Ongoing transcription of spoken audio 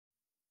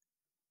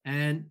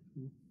And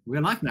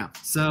we're live now.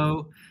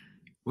 So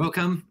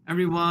welcome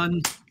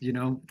everyone.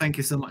 Thank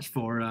you so much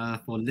for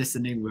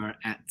listening. We're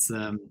at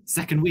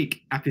second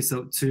week,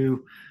 episode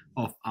 2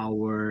 of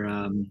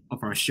our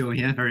show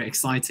here. Very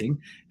exciting.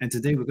 And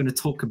today we're going to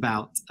talk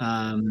about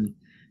our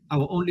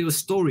own little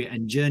story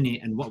and journey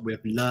and what we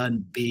have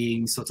learned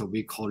being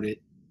we call it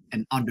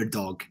an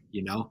underdog.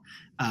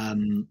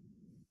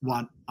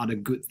 What are the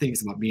good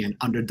things about being an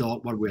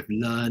underdog, what we have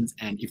learned.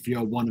 And if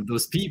you're one of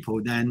those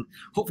people, then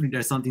hopefully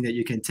there's something that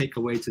you can take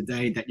away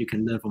today that you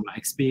can learn from my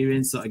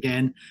experience. So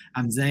again,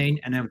 I'm Zane,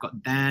 and I've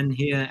got Dan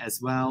here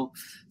as well.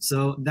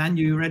 So Dan,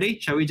 you ready?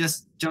 Shall we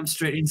just jump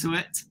straight into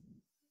it?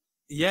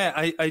 Yeah,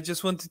 I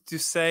just wanted to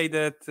say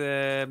that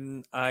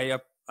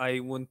I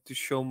want to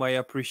show my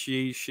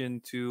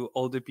appreciation to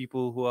all the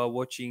people who are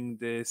watching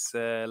this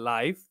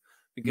live,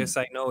 because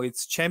I know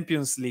it's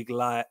Champions League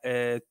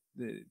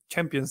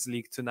Champions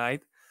League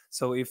tonight.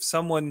 So if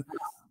someone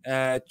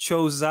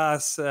chose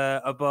us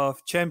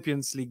above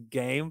Champions League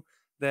game,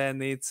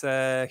 then it's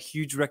a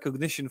huge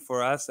recognition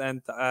for us,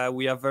 and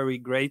we are very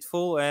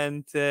grateful,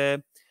 and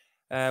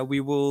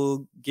we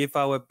will give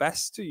our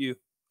best to you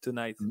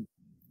tonight.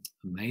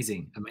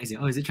 Amazing.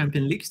 Oh, is it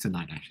Champions League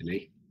tonight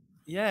actually?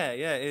 Yeah,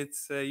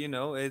 it's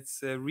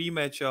it's a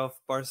rematch of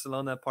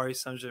Barcelona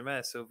Paris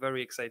Saint-Germain, so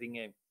very exciting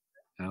game.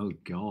 Oh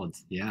god,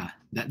 yeah,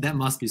 that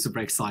must be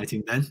super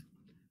exciting then.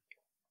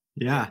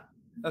 Yeah.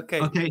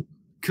 Okay,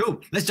 cool.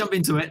 Let's jump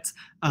into it.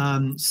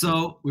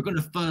 So we're going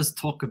to first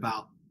talk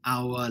about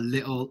our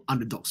little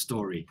underdog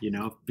story,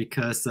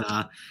 because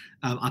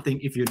I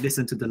think if you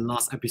listen to the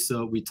last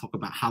episode, we talk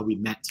about how we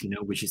met,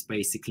 which is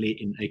basically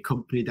in a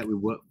company that we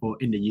work for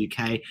in the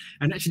UK.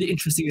 And actually,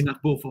 interesting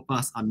enough, both of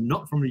us are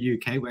not from the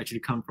UK. We actually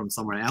come from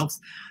somewhere else.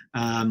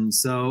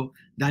 So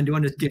Dan, do you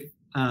want to give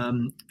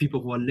people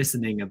who are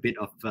listening a bit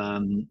of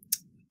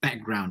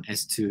background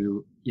as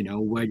to,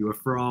 where you were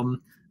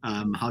from?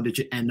 How did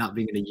you end up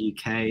being in the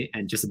UK,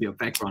 and just a bit of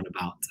background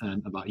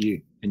about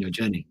you and your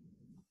journey?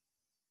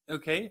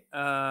 Okay,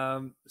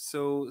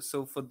 so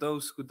for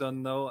those who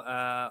don't know,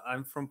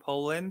 I'm from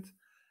Poland,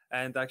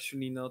 and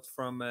actually not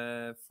from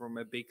a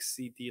big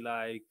city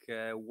like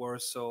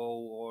Warsaw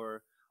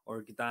or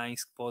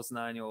Gdańsk,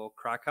 Poznań, or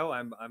Krakow.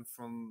 I'm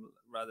from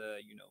rather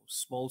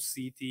small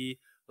city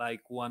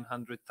like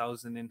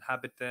 100,000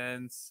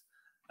 inhabitants.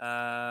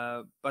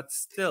 But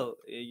still,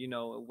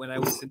 when I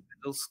was in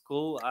middle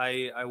school,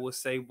 I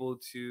was able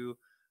to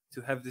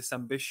have this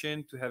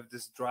ambition, to have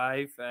this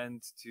drive,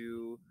 and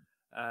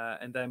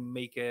then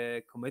make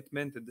a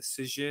commitment, a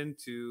decision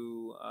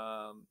to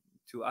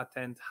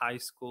attend high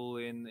school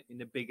in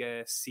a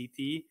bigger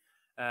city,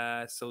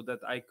 so that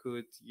I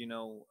could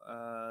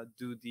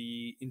do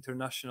the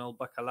international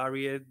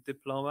baccalaureate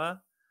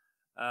diploma.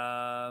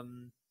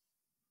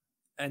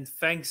 And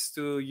thanks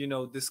to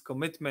this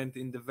commitment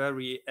in the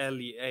very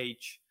early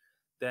age,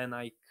 then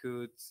I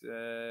could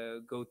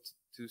go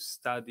to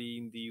study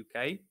in the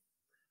UK,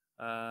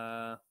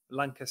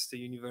 Lancaster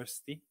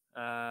University.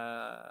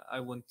 I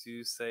want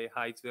to say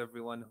hi to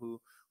everyone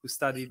who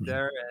studied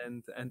there,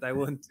 and I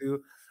want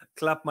to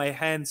clap my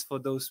hands for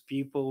those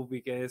people,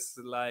 because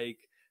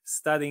like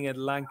studying at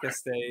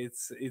Lancaster,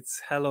 it's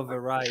hell of a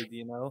ride,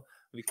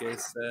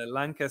 because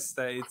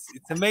Lancaster,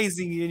 it's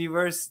amazing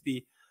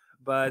university,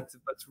 but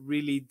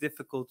really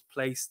difficult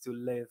place to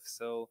live.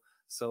 So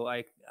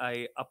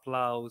I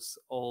applaud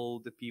all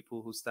the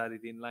people who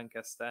studied in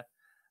Lancaster.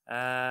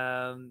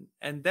 And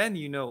then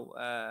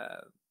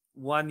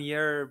 1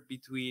 year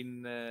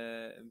between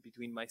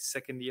my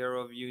second year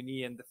of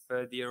uni and the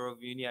third year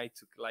of uni, I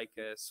took like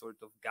a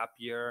sort of gap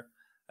year,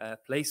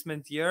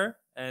 placement year,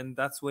 and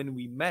that's when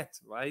we met,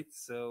 right?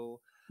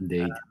 So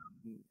Indeed.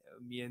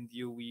 Me and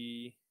you,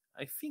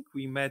 I think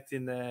we met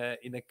in a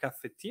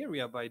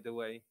cafeteria, by the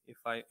way, if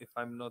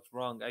I'm not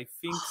wrong. I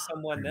think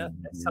someone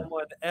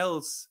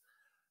else.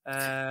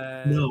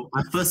 No,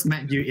 I first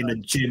met you in the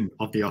gym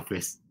of the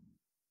office.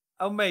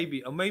 Oh,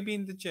 maybe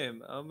in the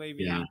gym.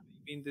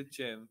 In the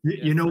gym.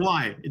 You know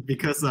why?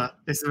 Because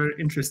it's very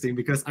interesting,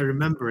 because I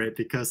remember it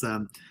because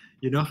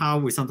you know how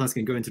we sometimes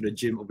can go into the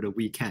gym over the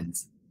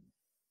weekends.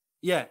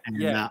 Yeah,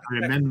 and, yeah.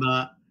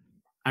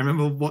 I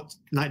remember what,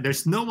 like,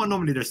 there's no one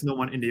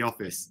in the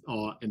office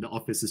or in the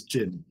office's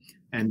gym,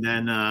 and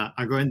then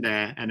I go in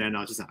there, and then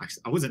I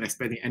wasn't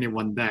expecting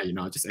anyone there,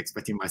 just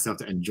expecting myself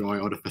to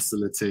enjoy all the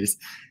facilities,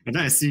 and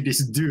then I see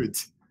this dude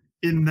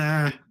in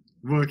there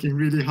working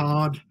really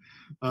hard,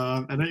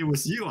 and then it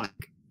was you,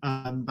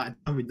 but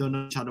we don't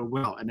know each other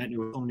well, and then it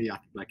was only,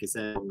 like I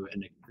said, we were in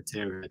the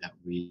cafeteria that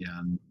we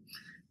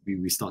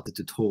started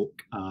to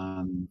talk.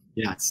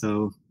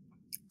 So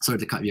sorry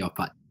to cut you off,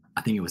 but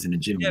I think it was in the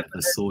gym when I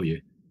first saw you.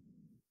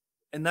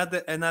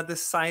 Another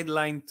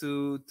sideline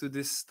to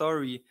this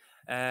story.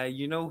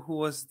 Who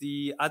was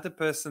the other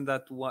person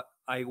that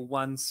I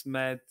once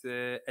met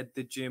at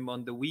the gym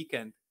on the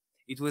weekend?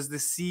 It was the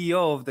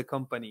CEO of the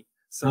company.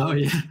 So oh,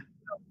 yeah.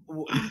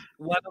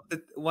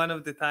 One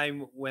of the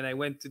time when I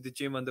went to the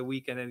gym on the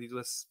weekend and it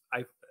was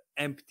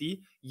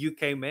empty, you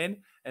came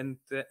in, and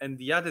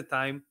the other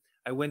time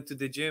I went to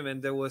the gym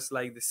and there was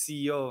like the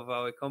CEO of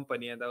our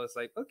company, and I was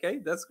like, okay,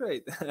 that's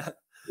great.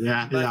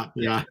 Yeah, But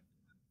yeah.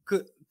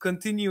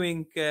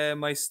 continuing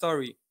my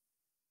story.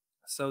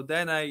 So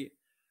then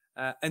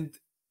and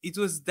it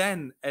was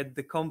then at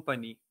the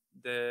company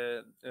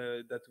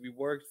that we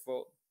worked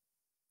for,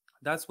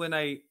 that's when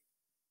I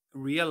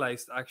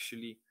realized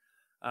actually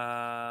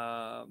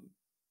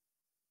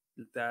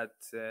that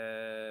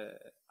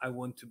I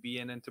want to be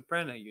an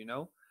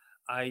entrepreneur.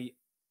 I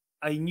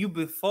I knew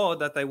before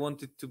that I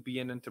wanted to be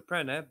an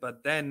entrepreneur,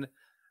 but then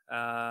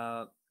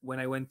when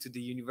I went to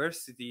the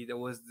university, there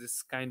was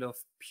this kind of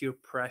peer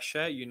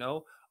pressure,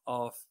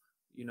 of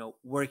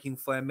working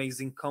for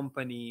amazing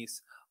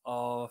companies,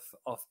 of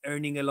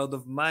earning a lot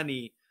of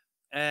money,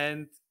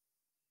 and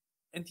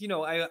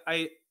I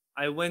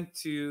went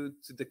to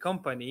the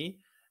company,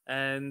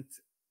 and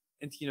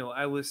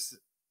I was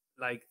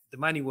like, the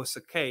money was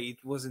okay,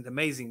 it wasn't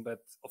amazing, but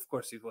of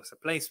course it was a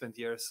placement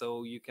year,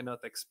 so you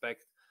cannot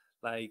expect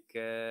like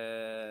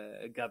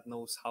God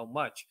knows how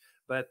much.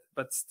 But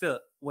still,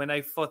 when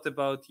I thought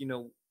about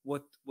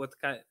what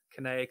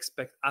can I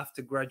expect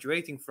after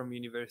graduating from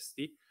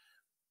university,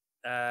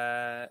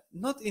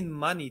 not in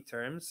money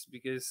terms,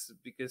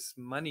 because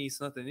money is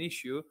not an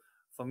issue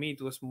for me.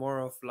 It was more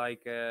of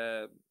like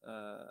a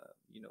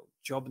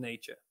job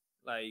nature.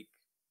 Like,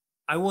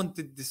 I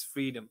wanted this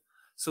freedom.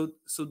 So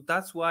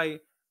that's why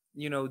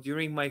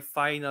during my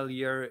final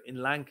year in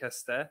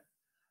Lancaster,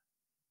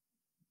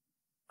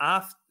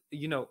 after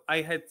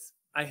I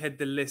had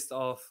the list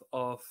of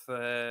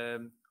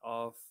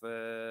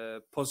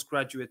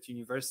postgraduate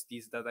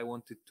universities that I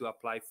wanted to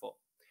apply for,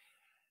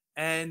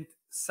 and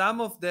some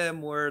of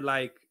them were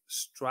like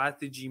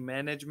strategy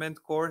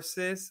management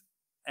courses,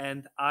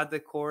 and other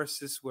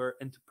courses were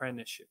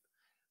entrepreneurship.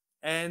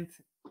 And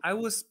I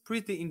was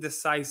pretty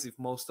indecisive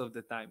most of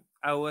the time.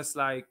 I was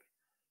like,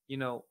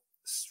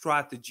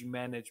 strategy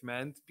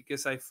management,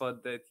 because I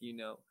thought that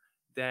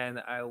then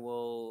I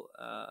will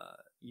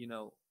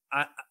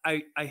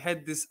I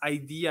had this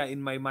idea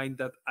in my mind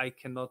that I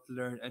cannot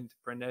learn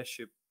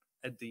entrepreneurship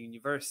at the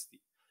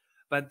university.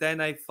 But then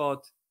I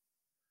thought,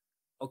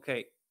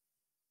 okay,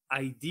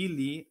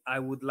 ideally I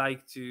would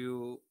like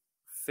to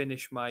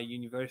finish my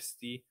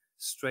university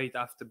straight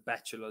after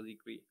bachelor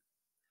degree.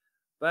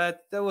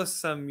 But there was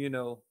some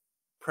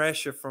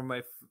pressure from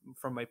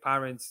my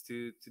parents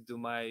to do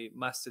my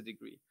master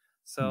degree.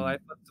 So I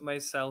thought to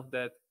myself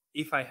that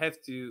if I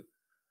have to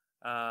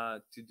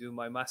do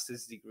my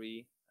master's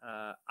degree,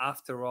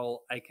 after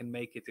all, I can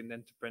make it in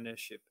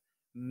entrepreneurship.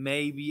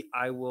 Maybe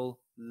I will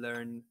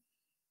learn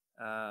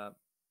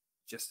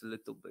just a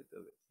little bit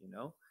of it.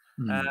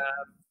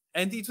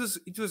 And it was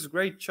a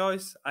great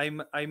choice. I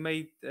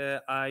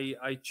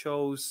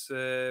chose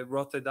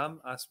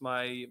Rotterdam as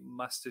my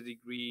master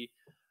degree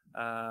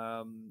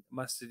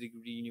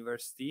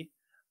university.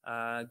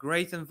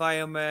 Great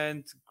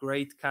environment,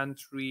 great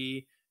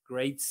country,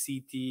 great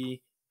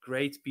city,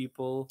 great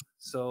people.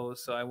 So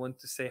I want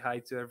to say hi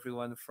to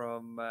everyone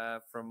from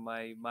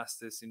my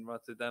masters in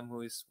Rotterdam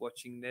who is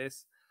watching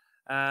this.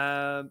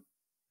 And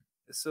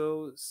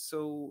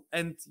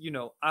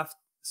after,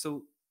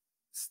 so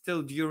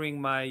still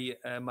during my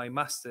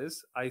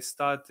masters, I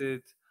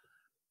started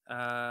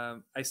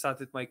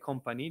my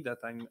company that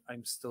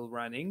I'm still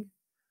running.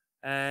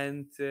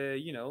 And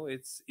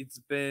it's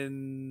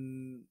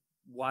been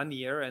 1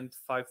 year and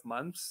 5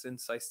 months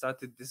since I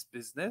started this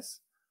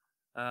business.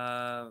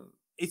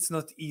 It's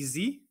not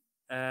easy.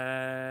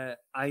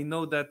 I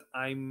know that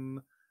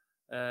I'm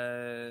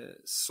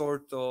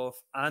sort of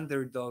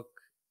underdog.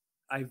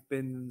 I've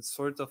been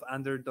sort of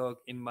underdog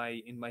in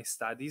my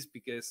studies,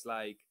 because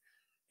like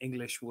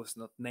English was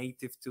not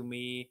native to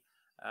me,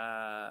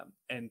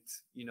 and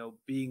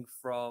being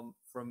from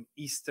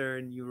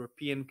Eastern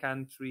European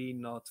country,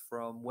 not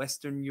from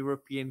Western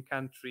European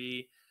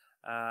country,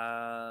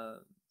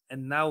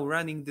 and now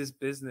running this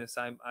business,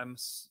 I'm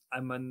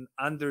an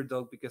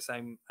underdog, because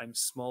I'm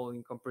small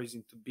in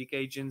comparison to big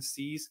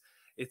agencies.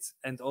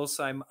 And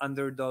also I'm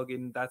underdog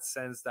in that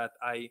sense that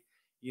I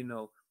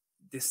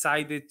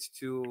decided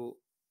to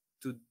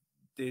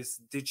this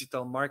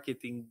digital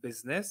marketing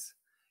business,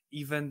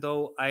 even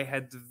though I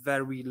had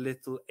very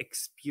little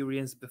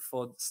experience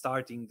before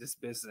starting this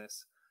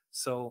business.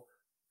 So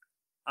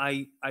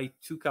I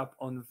took up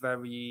on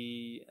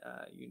very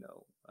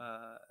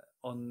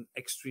on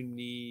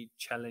extremely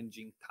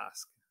challenging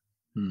task.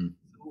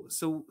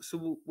 So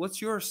what's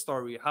your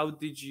story? How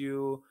did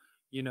you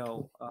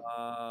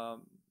how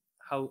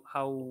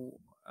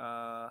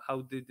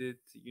did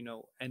it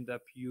end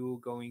up you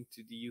going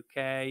to the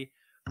UK,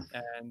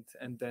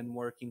 and then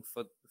working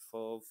for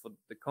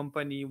the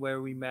company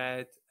where we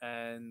met,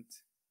 and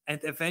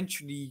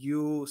eventually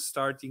you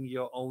starting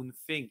your own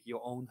thing,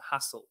 your own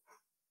hustle?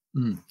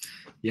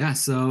 Yeah,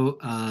 so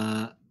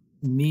I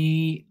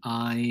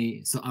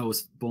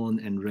was born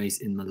and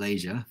raised in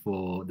Malaysia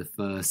for the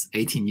first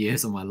 18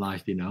 years of my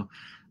life,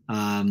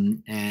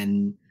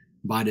 and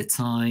by the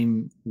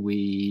time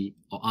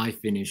I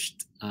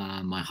finished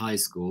my high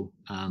school,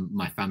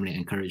 my family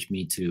encouraged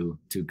me to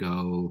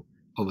go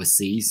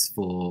overseas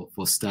for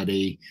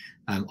study,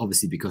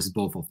 obviously because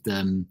both of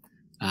them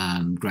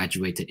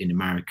graduated in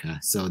America,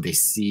 so they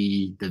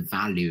see the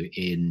value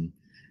in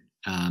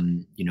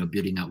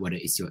building up, whether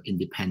it's your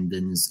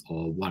independence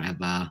or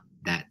whatever,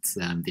 that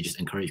they just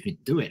encouraged me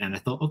to do it. And I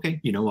thought, okay,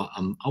 you know what,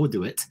 I will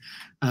do it.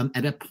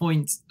 At that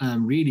point,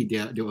 really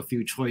there were a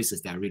few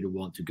choices that I really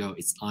want to go.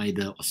 It's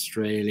either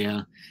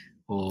Australia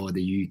or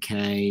the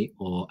UK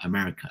or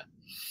America.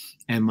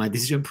 And my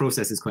decision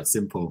process is quite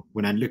simple.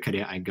 When I look at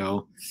it, I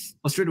go,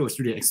 Australia was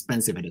really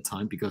expensive at the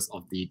time because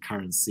of the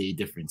currency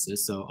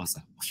differences. So I was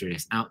like,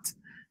 Australia's out.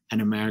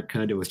 And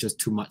America, there was just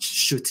too much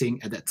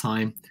shooting at that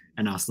time.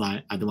 And I was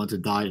like, I don't want to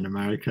die in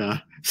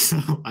America. So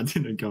I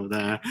didn't go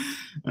there.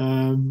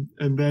 And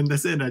then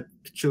that's it. I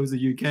chose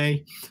the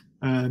UK.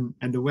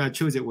 And the way I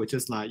chose it was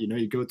just like,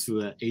 you go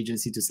to an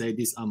agency to say,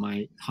 these are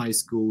my high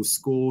school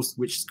scores,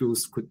 which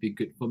schools could be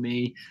good for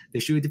me. They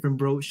show you different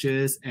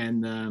brochures,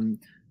 and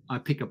I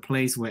pick a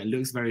place where it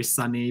looks very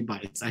sunny,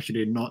 but it's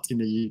actually not in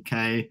the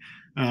UK.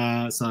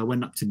 So I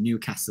went up to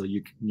Newcastle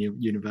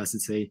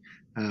University.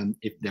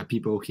 If there are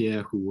people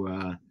here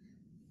who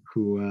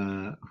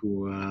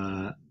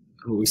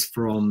is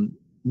from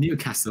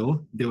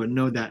Newcastle, they would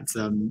know that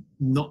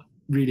not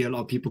really a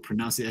lot of people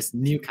pronounce it as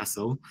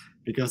Newcastle,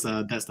 because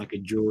that's like a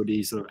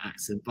Geordie sort of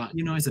accent. But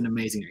it's an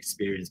amazing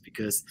experience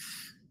because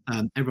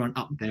everyone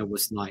up there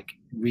was like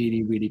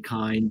really, really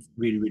kind,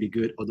 really, really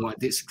good. Although I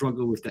did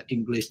struggle with the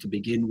English to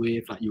begin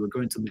with. Like, you were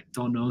going to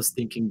McDonald's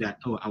thinking that,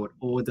 I would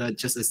order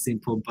just a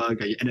simple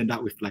burger. You ended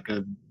up with like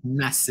a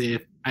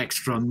massive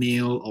extra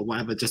meal or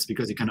whatever, just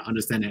because you kind of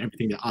understand that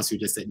everything they asked you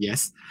just said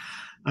yes.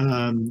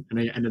 And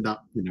then you ended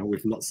up,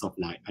 with lots of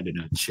like, I don't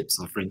know, chips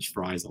or French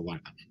fries or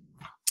whatever.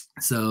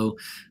 So,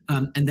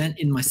 and then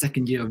in my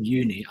second year of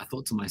uni, I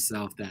thought to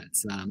myself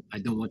that I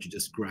don't want to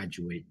just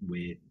graduate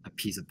with a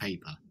piece of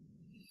paper.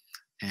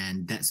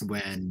 And that's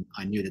when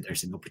I knew that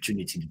there's an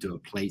opportunity to do a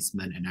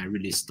placement, and I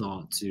really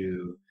start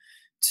to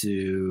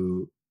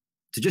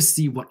just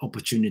see what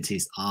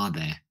opportunities are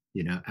there,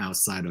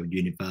 outside of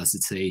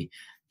university.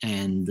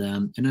 And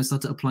I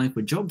started applying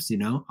for jobs.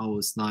 I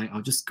was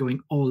just going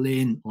all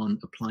in on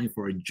applying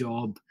for a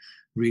job,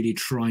 really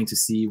trying to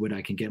see whether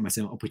I can get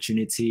myself an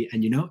opportunity.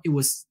 And it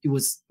was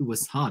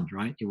hard,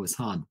 right? It was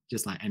hard,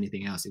 just like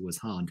anything else. It was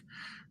hard.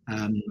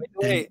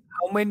 Wait,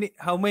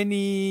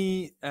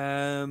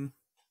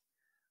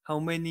 how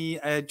many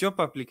job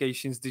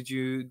applications did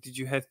you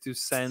have to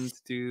send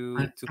to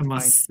I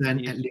must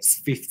send at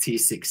least 50,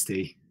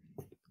 60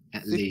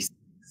 at 50, least.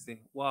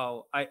 60.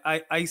 Wow.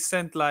 I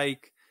sent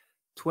like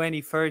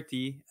 20,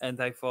 30, and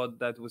I thought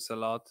that was a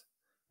lot.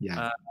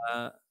 Yeah.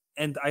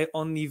 And I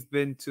only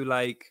been to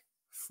like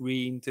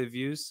 3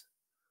 interviews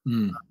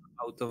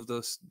out of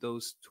those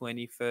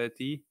 20,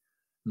 30.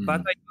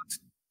 But I got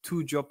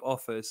 2 job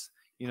offers.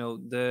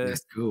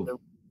 That's cool.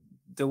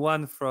 The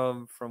one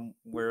from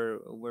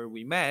where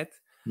we met,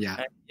 yeah,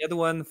 and the other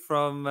one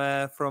from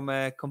a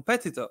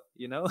competitor,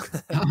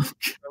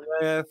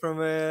 from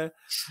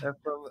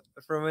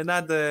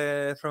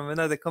another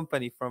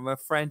company, from a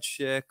French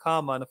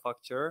car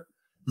manufacturer.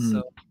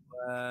 So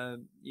there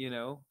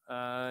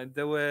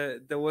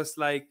was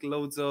like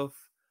loads of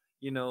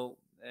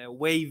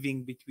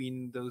waving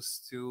between those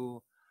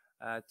two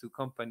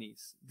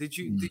companies. Did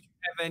you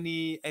have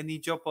any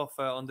job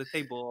offer on the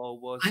table, or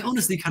was I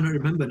honestly cannot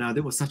remember now.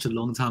 That was such a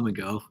long time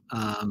ago.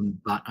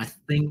 But I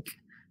think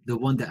the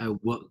one that I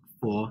work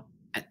for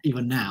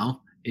even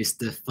now is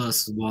the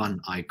first one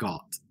I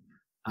got.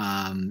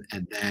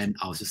 And then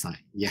I was just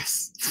like,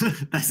 yes,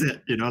 that's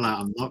it. Like,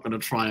 I'm not going to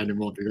try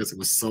anymore because it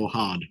was so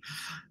hard.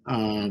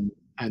 And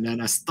then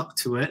I stuck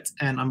to it,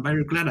 and I'm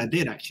very glad I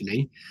did,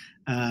 actually.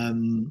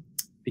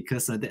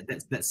 Because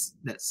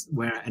that's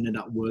where I ended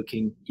up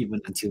working even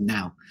until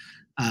now.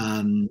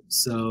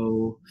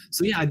 So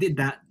yeah, I did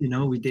that.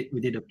 We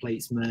did a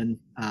placement,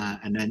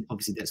 and then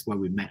obviously that's where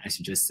we met, as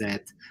you just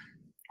said.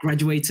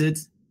 Graduated,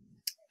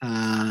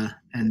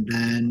 and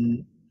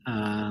then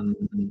I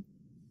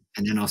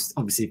was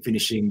obviously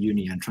finishing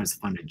uni and trying to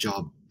find a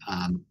job.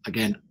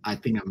 Again, I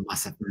think I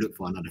must have looked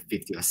for another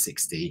 50 or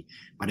 60,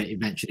 but I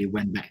eventually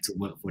went back to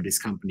work for this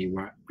company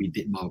where we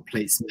did more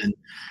placement,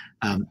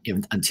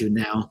 even until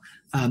now.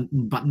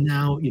 But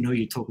now,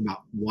 you talk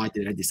about why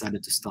did I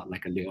decide to start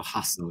like a little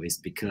hustle, is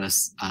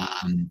because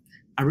I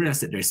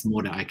realized that there's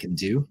more that I can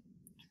do,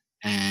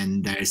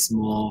 and there's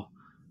more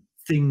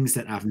things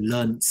that I've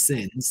learned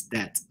since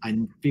that I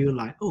feel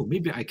like, oh,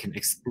 maybe I can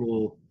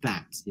explore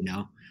that,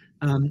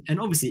 and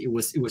obviously it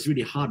was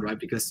really hard, right?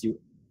 Because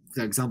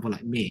for example,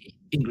 like me,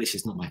 English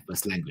is not my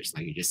first language,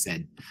 like you just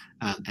said.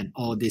 And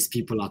all these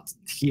people are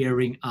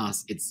hearing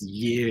us. It's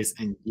years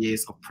and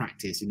years of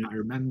practice. I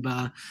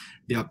remember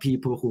there are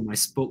people whom I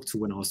spoke to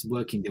when I was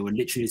working. They would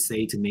literally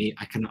say to me,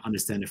 I cannot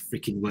understand a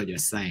freaking word you're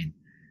saying.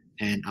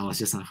 And I was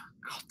just like,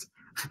 God,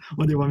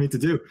 what do you want me to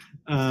do?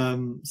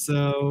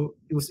 So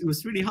it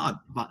was really hard.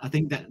 But I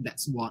think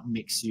that's what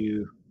makes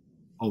you,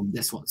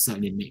 that's what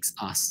certainly makes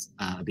us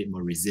a bit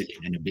more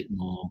resilient and a bit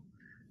more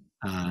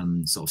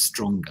sort of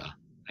stronger,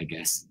 I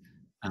guess.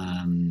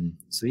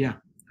 So yeah,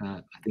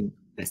 I think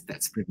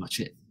That's pretty much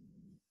it.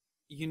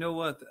 You know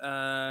what?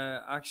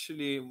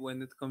 Actually,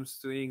 when it comes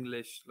to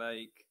English,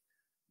 like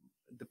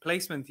the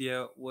placement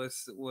year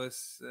was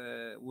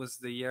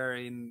the year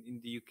in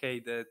the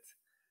UK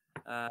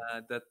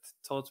that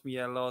taught me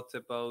a lot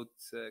about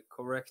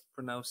correct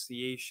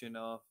pronunciation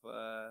of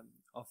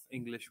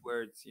English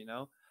words. You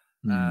know,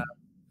 uh,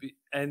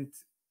 and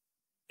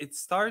it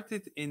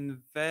started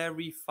in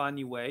very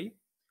funny way.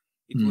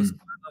 It was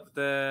one of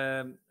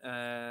the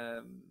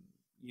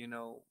you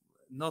know,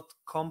 not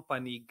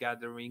company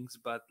gatherings,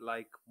 but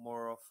like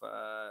more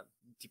of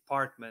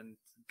department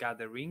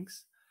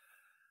gatherings.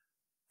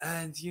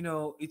 And you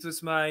know, it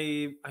was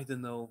my, I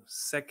don't know,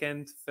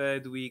 second,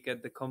 third week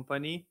at the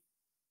company,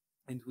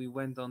 and we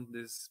went on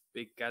this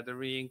big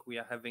gathering. We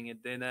are having a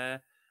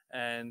dinner,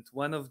 and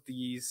one of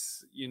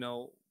these, you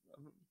know,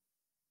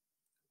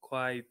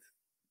 quite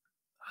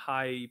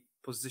high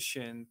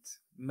positioned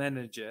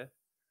manager,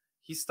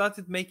 he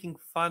started making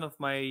fun of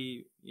my,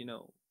 you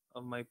know,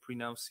 of my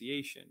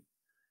pronunciation.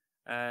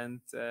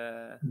 And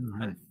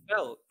Right.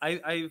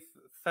 I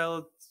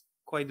felt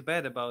quite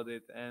bad about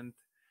it, and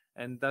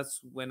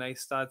that's when I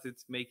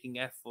started making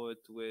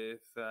effort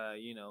with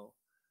you know,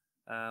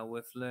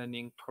 with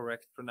learning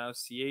correct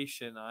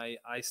pronunciation. I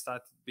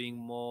started being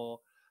more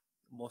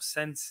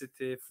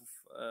sensitive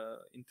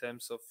in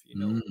terms of, you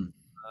know,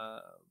 uh,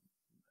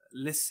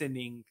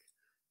 listening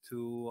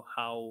to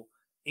how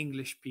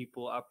English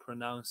people are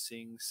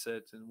pronouncing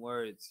certain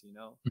words, you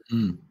know.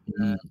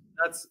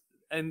 That's,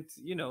 and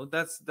you know,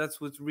 that's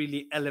what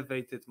really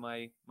elevated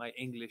my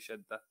English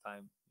at that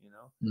time, you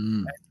know.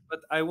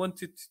 But I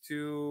wanted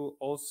to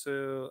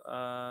also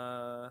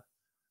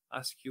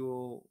ask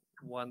you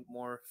one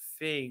more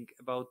thing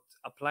about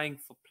applying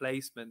for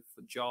placement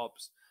for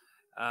jobs.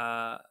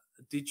 uh,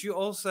 did you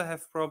also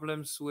have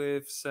problems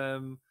with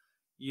some,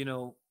 you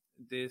know,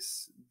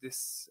 this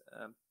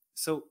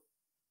so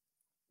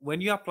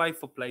when you apply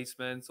for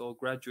placements or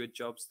graduate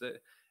jobs,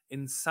 that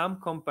in some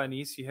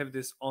companies you have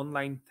this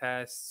online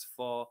tests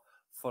for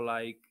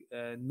like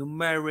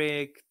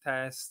numeric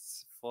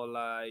tests, for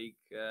like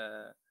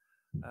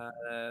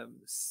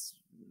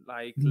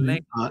like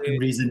language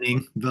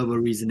Reasoning, verbal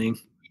reasoning.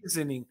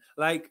 reasoning,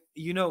 like,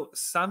 you know,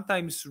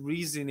 sometimes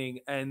reasoning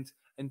and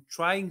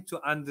trying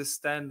to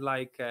understand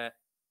like a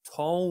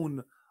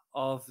tone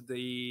of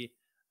the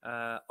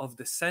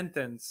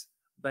sentence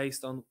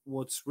based on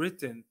what's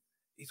written.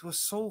 It was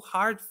so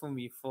hard for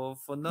me, for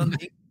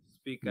non-English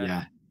speaker.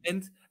 Yeah.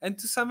 And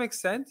to some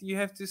extent you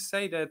have to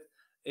say that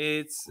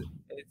it's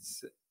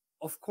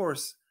of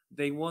course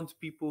they want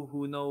people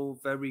who know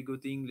very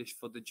good English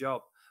for the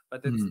job,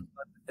 but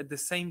at the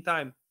same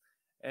time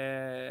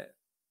uh,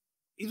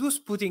 it was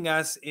putting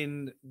us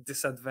in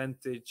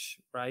disadvantage,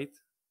 right?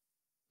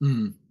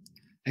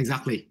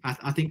 Exactly.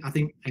 I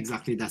think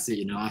exactly that's it.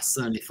 You know, I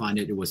certainly find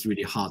it was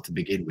really hard to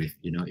begin with.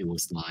 You know, it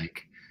was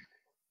like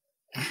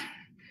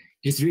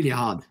it's really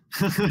hard.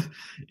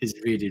 It's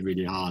really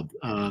really hard.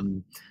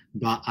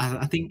 But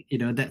I think, you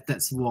know,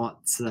 that's what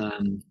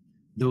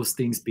those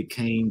things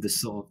became the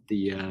sort of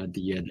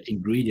the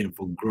ingredient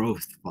for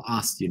growth for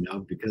us. You know,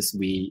 because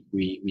we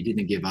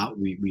didn't give up.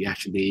 We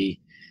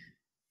actually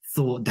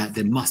thought that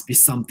there must be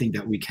something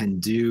that we can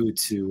do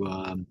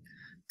to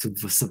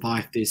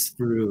survive this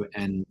through.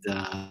 And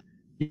yeah,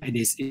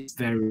 it's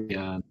very.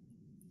 I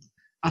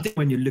think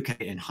when you look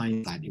at it in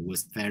hindsight, it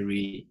was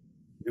very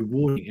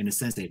rewarding in the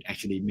sense that it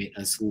actually made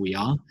us who we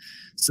are.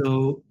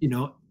 So, you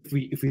know, if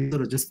we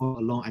sort of just follow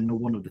along, I know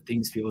one of the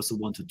things we also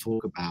want to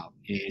talk about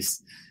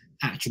is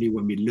actually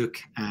when we look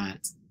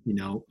at, you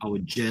know, our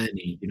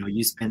journey. You know,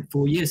 you spent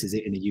 4 years, is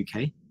it, in the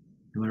UK?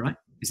 Am I right?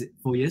 Is it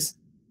 4 years?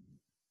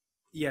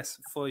 Yes,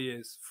 4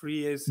 years, 3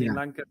 years Yeah. in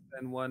Lancaster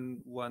and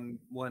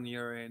one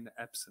year in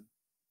Epsom.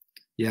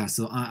 Yeah,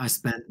 so I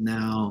spent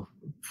now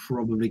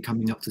probably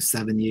coming up to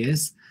 7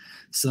 years.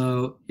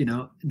 So, you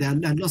know, there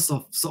are lots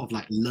of sort of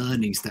like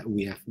learnings that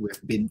we have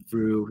been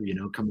through, you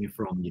know, coming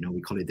from, you know,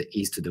 we call it the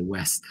east to the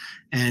west.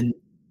 And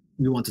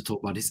we want to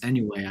talk about this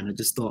anyway. And I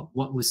just thought,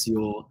 what are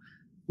your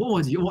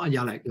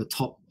like your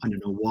top, I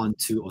don't know, 1,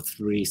 2, or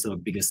 3 sort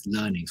of biggest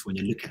learnings when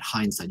you look at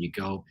hindsight, you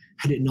go,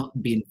 had it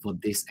not been for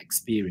this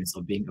experience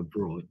of being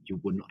abroad, you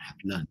would not have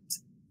learned?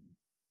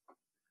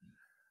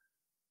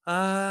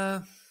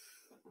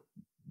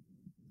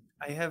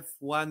 I have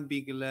one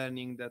big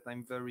learning that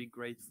I'm very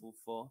grateful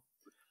for.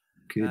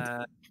 Good.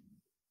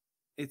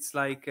 It's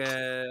like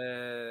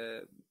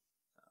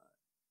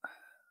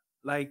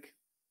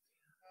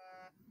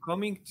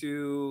coming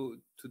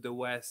to the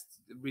West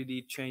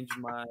really changed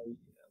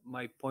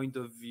my point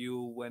of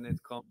view when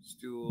it comes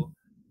to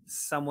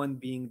someone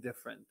being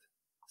different,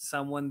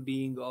 someone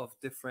being of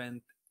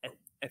different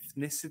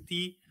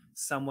ethnicity,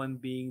 someone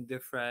being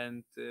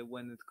different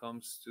when it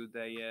comes to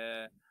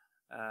their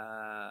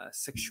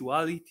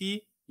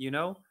sexuality, you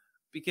know,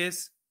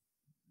 because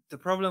the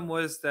problem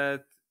was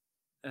that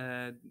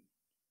uh,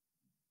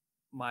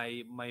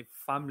 my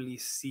family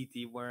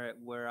city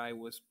where I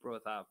was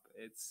brought up,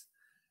 it's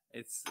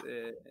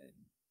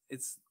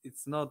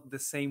it's not the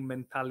same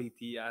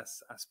mentality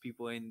as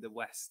people in the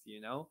West,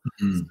 you know.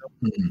 Mm. So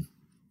Mm.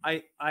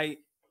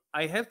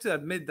 I have to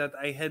admit that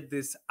I had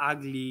this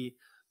ugly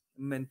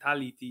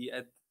mentality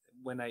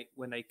when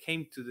I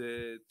came to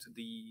the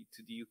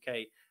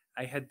UK.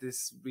 I had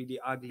this really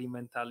ugly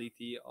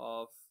mentality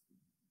of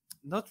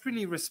not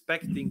really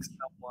respecting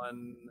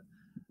someone,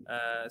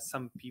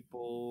 some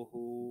people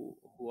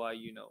who are,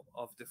 you know,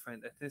 of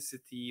different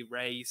ethnicity,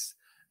 race,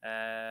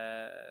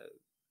 uh,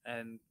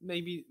 and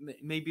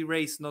maybe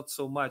race not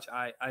so much.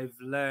 I've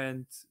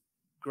learned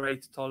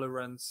great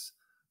tolerance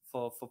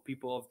for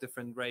people of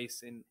different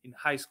race in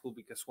high school,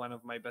 because one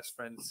of my best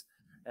friends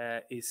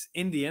is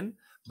Indian.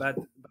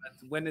 But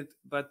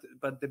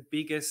the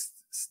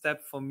biggest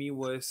step for me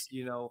was,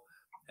 you know,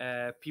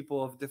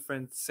 people of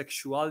different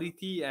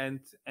sexuality,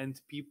 and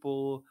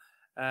people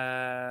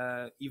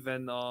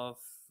even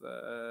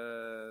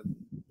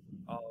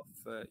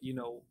you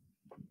know,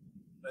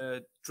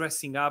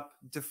 dressing up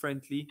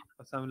differently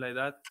or something like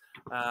that.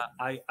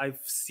 I've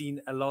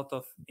seen a lot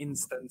of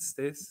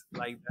instances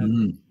like that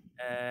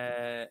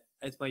Mm.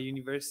 at my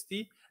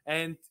university,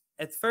 and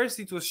at first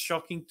it was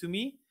shocking to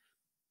me,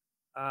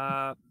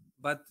 uh,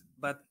 but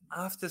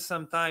after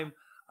some time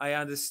I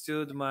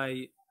understood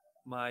my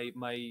my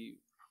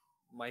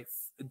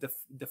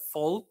the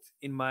fault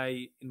in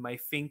my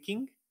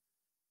thinking,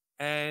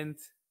 and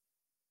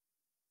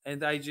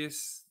I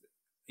just,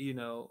 you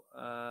know,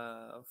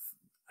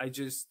 I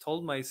just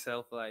told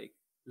myself, like,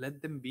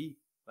 let them be,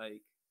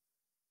 like,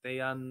 they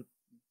are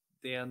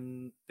they are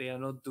they are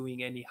not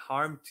doing any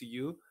harm to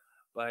you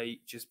by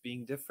just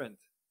being different.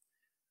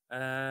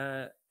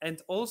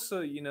 And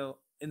also, you know,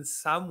 in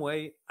some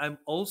way I'm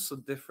also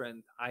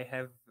different. I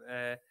have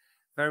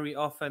very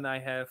often I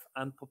have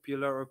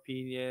unpopular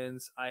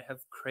opinions, I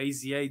have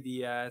crazy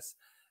ideas,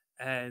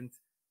 and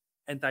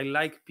I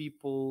like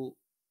people,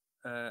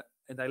 uh,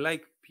 and I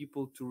like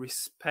people to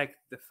respect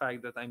the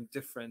fact that I'm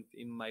different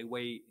in my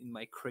way, in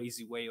my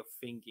crazy way of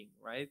thinking,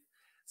 right?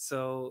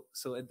 So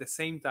at the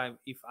same time,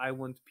 if I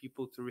want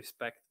people to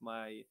respect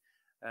my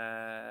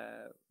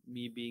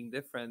me being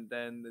different,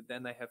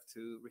 then I have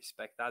to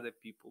respect other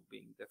people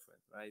being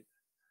different, right?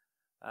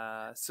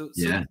 So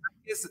Yeah.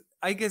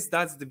 I guess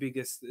that's the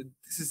biggest.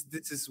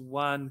 This is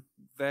one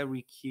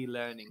very key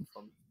learning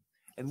for me.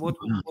 And what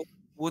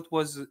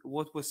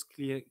was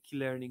clear key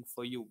learning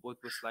for you? What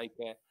was like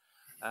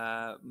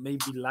a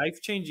maybe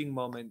life changing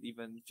moment,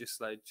 even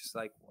just like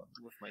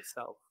with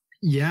myself?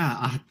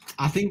 Yeah,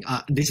 I think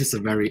this is a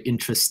very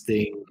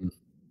interesting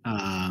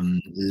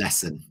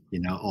lesson, you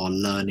know, or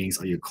learnings,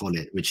 or you call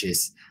it, which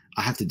is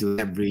I have to do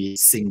every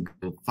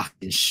single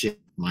fucking shit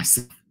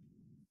myself,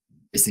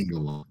 every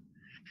single one.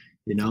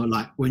 You know,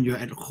 like when you're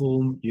at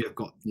home, you have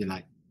got, you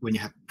like when you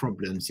have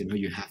problems, you know,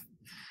 you have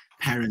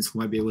parents who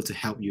might be able to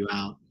help you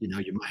out. You know,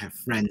 you might have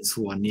friends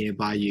who are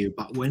nearby you.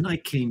 But when I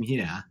came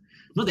here,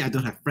 not that I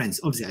don't have friends,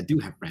 obviously I do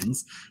have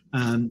friends,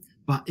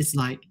 but it's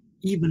like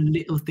even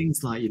little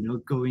things like, you know,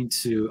 going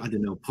to, I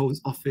don't know,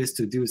 post office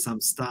to do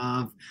some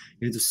stuff,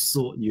 you know, to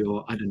sort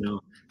your, I don't know,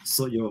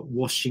 sort your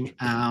washing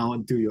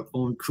out, do your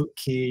own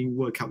cooking,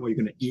 work out what you're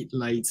going to eat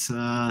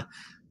later.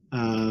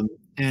 Um,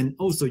 and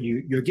also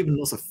you're given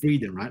lots of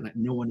freedom, right? Like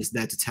no one is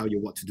there to tell you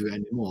what to do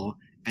anymore,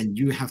 and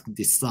you have to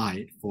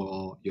decide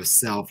for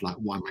yourself, like,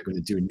 what am I going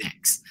to do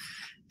next?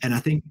 And I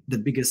think the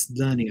biggest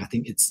learning, I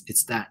think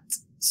it's that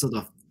sort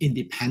of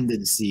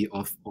independency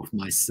of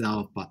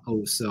myself, but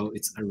also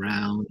it's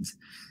around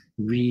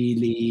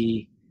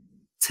really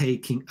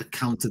taking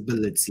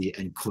accountability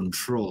and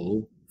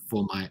control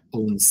for my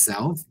own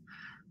self.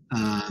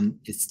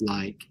 It's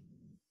like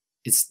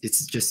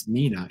it's just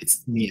me now.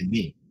 It's me and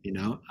me. You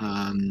know,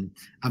 I'm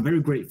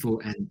very grateful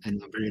and I'm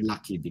very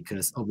lucky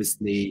because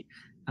obviously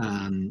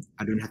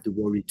I don't have to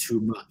worry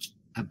too much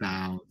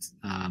about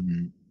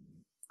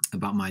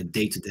my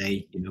day to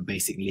day, you know,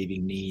 basic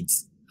living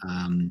needs,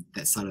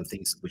 that side of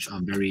things, which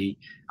I'm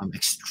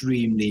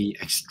extremely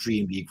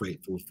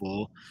grateful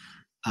for.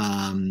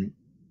 Um,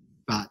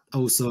 but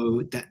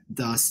also that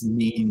does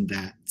mean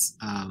that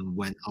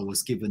when I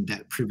was given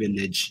that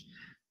privilege,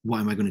 what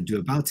am I going to do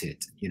about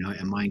it? You know,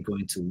 am I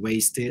going to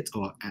waste it?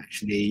 Or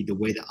actually the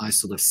way that I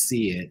sort of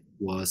see it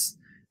was,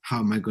 how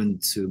am I going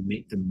to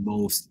make the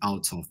most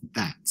out of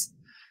that?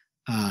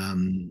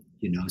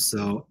 You know,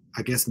 so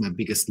I guess my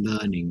biggest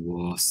learning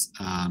was,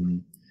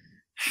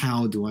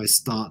 how do I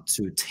start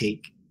to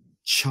take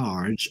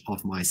charge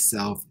of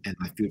myself and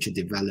my future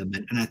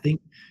development? And I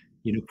think,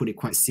 you know, put it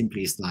quite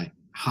simply, it's like,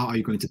 how are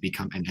you going to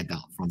become an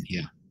adult from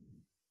here?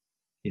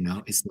 You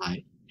know, it's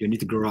like you need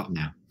to grow up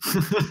now.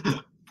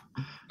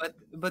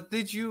 But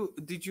did you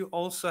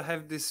also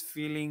have this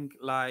feeling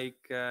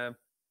like,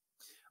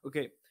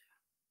 okay,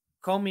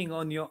 coming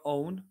on your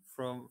own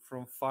from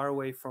far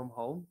away from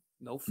home,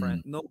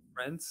 Mm, no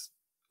friends,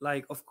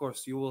 like, of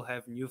course you will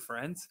have new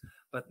friends,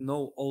 but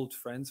no old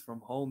friends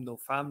from home, no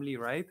family,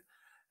 right?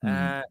 mm,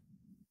 uh,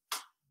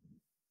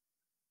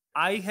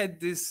 I had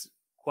this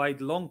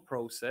quite long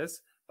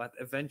process, but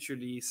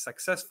eventually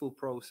successful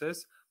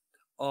process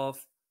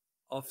of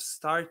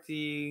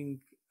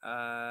starting,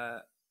 uh,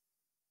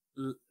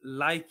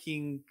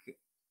 liking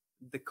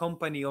the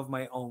company of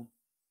my own,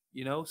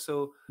 you know.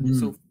 So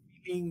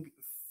feeling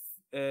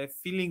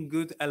feeling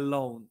good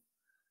alone.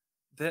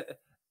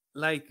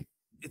 Like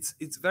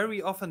it's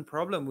very often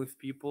problem with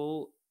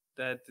people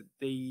that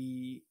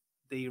they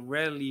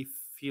rarely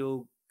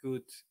feel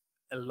good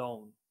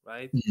alone,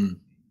 right?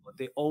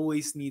 They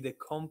always need a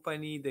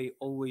company, they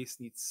always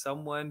need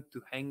someone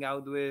to hang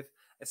out with,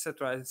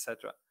 etc.,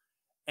 etc.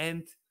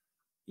 And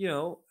you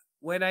know,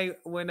 when I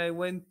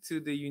went to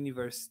the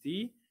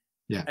university,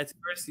 at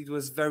first it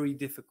was very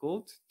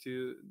difficult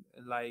to,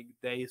 like,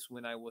 days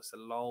when I was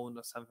alone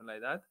or something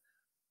like that.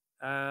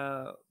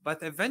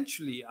 But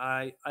eventually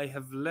I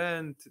have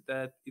learned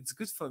that it's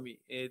good for me.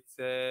 It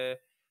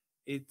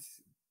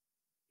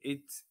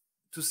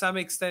to some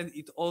extent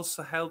it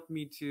also helped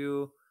me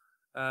to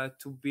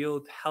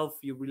build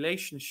healthy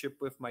relationship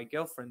with my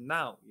girlfriend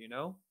now, you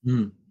know.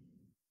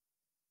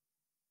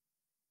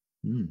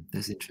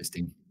 That's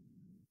interesting.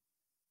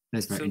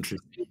 That's very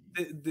interesting.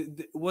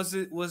 Was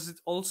it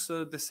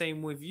also the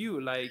same with you?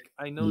 Like,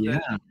 I know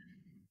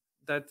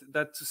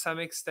that to some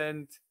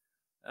extent,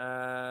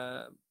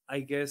 I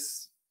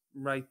guess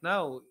right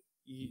now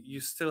you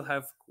still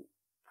have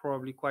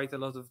probably quite a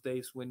lot of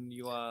days when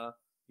you are,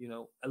 you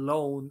know,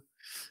 alone,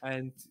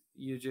 and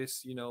you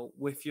just, you know,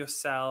 with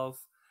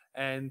yourself.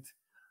 And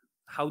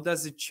how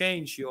does it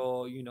change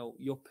your, you know,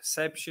 your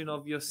perception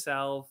of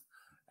yourself?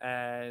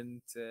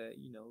 And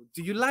you know,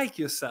 do you like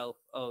yourself?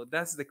 Oh,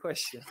 that's the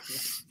question.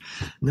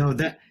 No,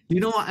 that, you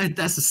know what,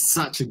 that's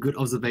such a good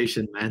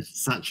observation, man.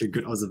 Such a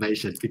good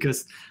observation,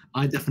 because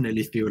I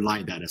definitely feel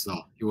like that as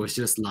well. It was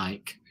just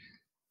like,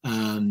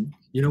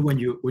 you know, when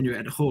you're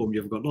at home,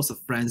 you've got lots of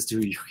friends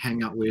to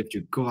hang out with,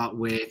 you go out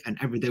with, and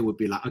every day would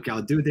be like, okay,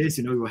 I'll do this.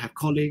 You know, you will have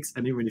colleagues,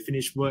 and then when you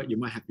finish work, you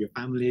might have your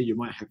family, you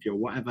might have your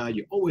whatever.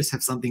 You always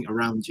have something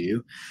around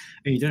you,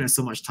 and you don't have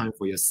so much time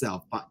for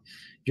yourself. But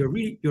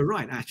you're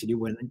right, actually.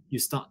 When I'm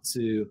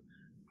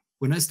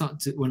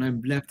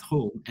left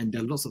home, and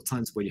there are lots of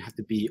times where you have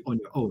to be on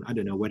your own. I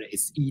don't know, whether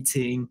it's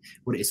eating,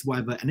 whether it's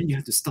whatever, and then you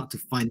have to start to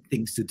find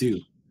things to do,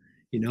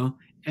 you know,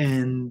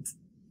 and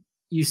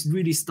you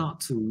really start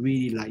to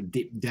really like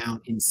deep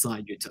down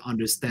inside you to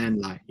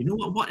understand, like, you know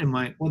what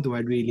do I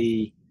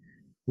really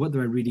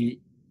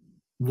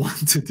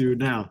want to do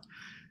now?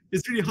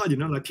 It's really hard, you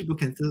know, like people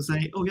can still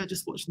say, oh yeah,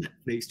 just watch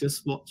Netflix,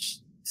 just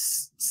watch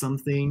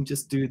something,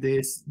 just do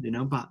this, you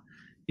know, but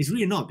it's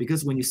really not,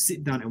 because when you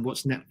sit down and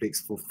watch Netflix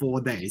for 4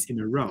 days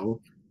in a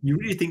row, you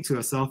really think to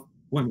yourself,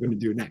 what am I going to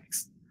do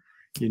next,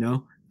 you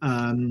know?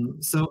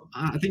 So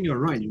I think you're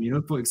right, you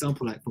know. For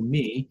example, like for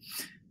me,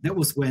 that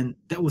was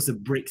a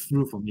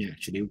breakthrough for me,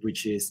 actually,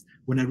 which is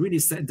when I really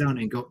sat down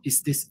and go,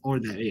 is this all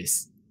there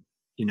is?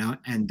 You know,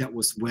 and that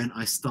was when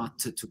I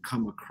started to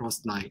come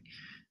across like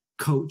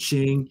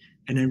coaching,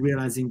 and then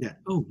realizing that,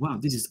 oh wow,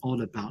 this is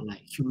all about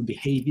like human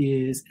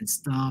behaviors and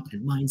stuff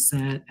and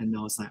mindset. And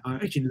I was like, I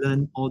actually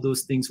learned all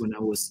those things when I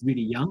was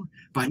really young,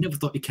 but I never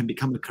thought it can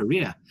become a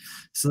career.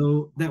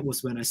 So that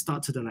was when I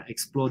started to like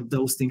explore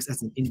those things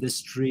as an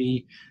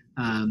industry,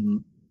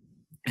 and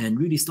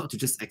really start to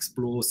just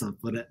explore some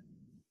further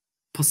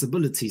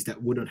possibilities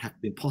that wouldn't have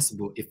been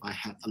possible if I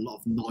had a lot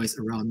of noise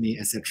around me,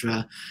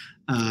 etc.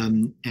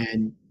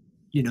 And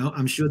you know,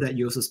 I'm sure that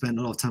you also spend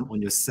a lot of time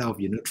on yourself,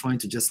 you know, trying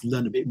to just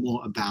learn a bit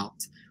more about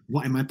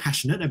what am I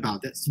passionate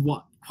about. That's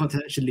what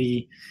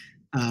potentially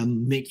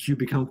make you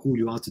become who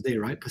you are today,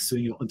 right?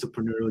 Pursuing your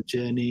entrepreneurial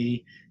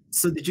journey.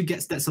 So did you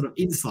get that sort of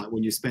insight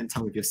when you spend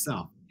time with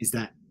yourself? Is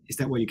that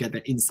where you get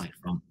that insight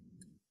from?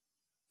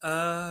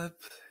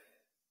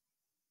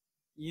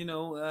 You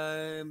know,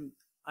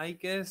 I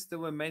guess there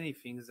were many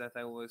things that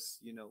I was,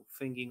 you know,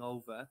 thinking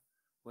over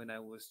when I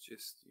was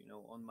just, you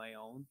know, on my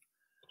own.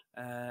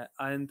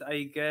 And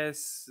I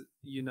guess,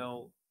 you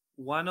know,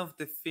 one of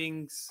the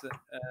things,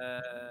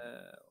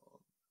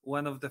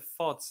 one of the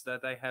thoughts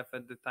that I have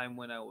at the time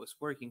when I was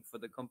working for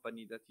the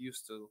company that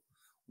used to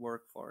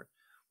work for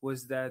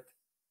was that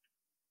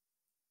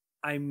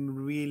I'm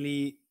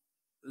really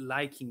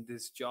liking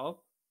this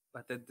job,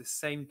 but at the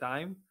same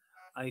time,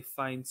 I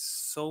find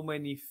so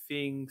many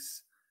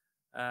things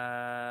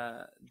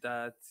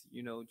that,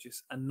 you know,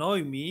 just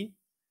annoy me,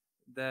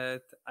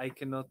 that I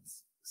cannot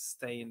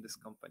stay in this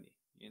company.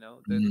 You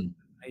know, that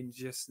I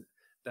just,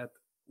 that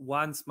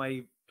once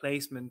my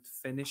placement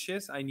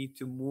finishes, I need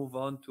to move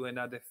on to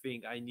another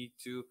thing. I need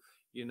to,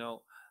 you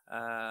know,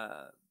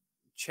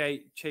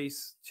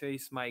 chase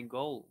my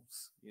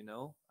goals. You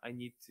know, I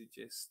need to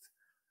just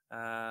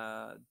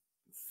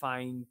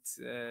find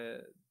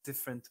a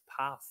different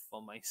path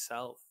for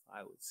myself,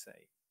 I would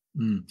say.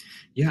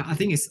 Yeah, I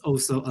think it's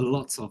also a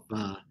lot of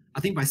I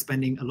think by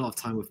spending a lot of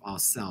time with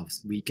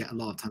ourselves, we get a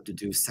lot of time to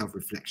do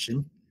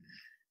self-reflection,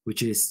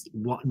 which is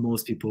what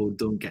most people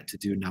don't get to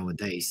do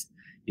nowadays,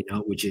 you know,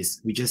 which is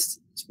we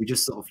just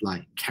sort of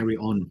like carry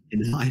on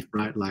in life,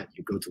 right? Like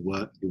you go to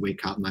work, you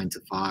wake up 9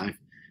 to 5,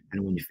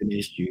 and when you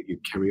finish, you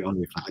carry on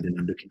with, like, I don't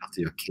know, looking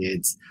after your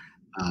kids,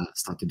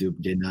 start to do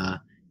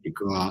dinner, you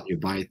go out, you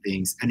buy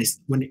things, and it's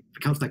when it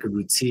becomes like a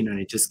routine and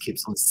it just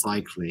keeps on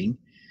cycling,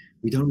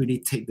 we don't really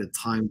take the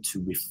time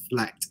to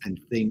reflect and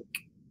think,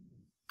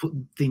 put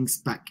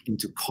things back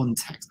into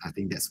context. I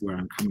think that's where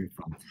I'm coming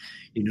from,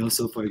 you know.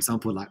 So for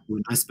example, like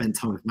when I spend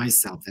time with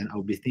myself, then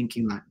I'll be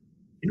thinking like,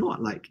 you know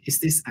what, like, is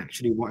this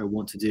actually what I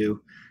want to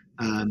do?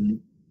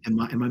 Am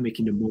I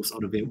making the most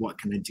out of it? What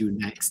can I do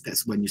next?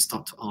 That's when you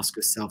start to ask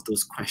yourself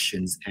those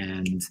questions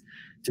and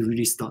to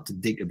really start to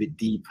dig a bit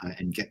deeper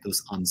and get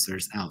those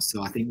answers out.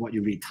 So I think what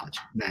you really touched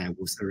there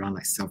was around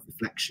like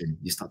self-reflection.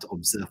 You start to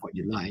observe what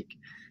you like,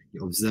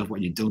 you observe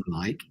what you don't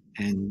like,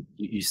 and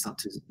you start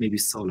to maybe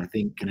solve, I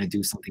think, can I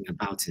do something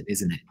about it,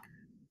 isn't it?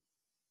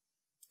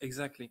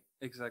 Exactly.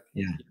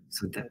 Yeah.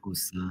 So that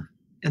was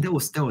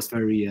that was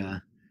very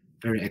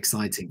very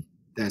exciting.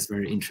 That's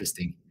very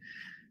interesting.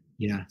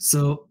 Yeah.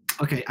 So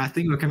okay, I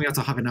think we're coming out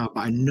to half an hour,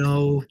 but I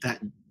know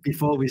that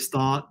before we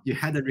start, you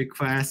had a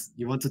request.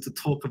 You wanted to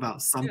talk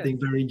about something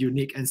very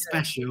unique and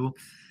special,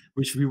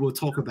 which we will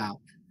talk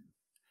about.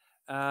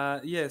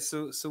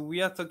 So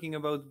we are talking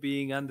about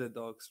being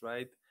underdogs,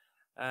 right?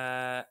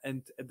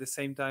 And at the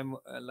same time,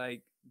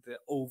 like the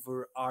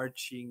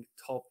overarching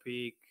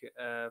topic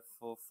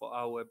for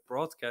our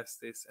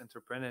broadcast is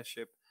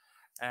entrepreneurship,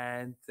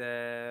 and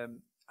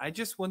I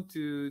just want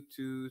to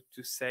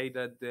say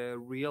that the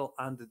real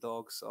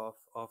underdogs of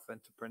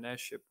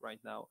entrepreneurship right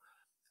now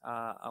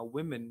are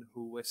women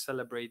who were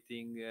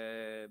celebrating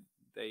their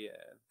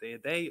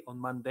day on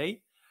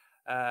Monday.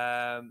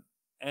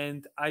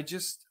 And I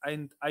just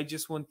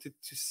wanted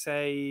to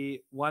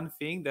say one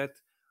thing, that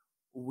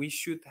we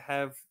should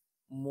have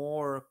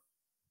more.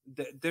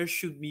 There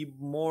should be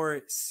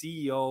more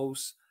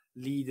CEOs,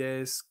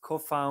 leaders,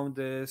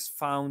 co-founders,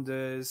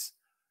 founders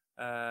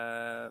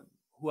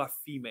who are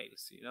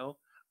females. You know,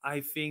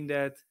 I think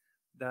that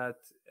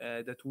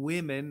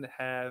women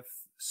have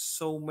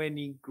so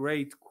many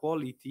great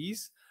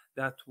qualities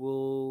that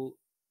will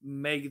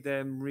make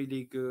them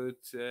really good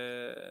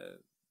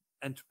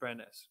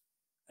entrepreneurs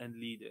and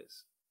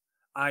leaders.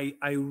 I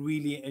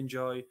really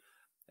enjoy,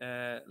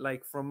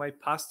 like from my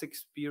past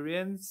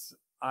experience,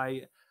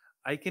 I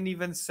can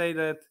even say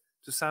that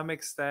to some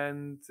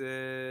extent,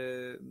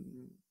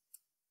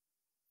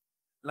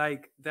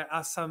 like there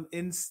are some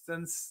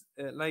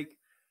like,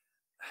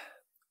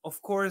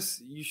 of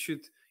course you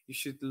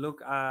should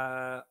look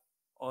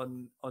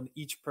on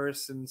each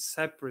person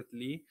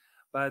separately,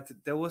 but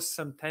there was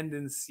some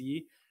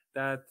tendency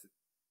that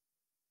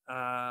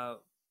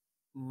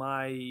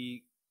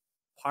my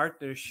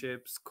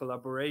partnerships,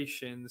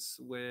 collaborations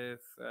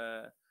with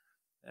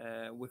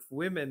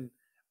women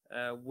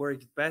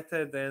worked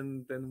better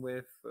than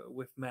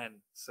with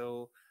men.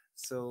 So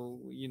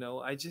you know,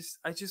 I just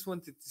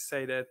wanted to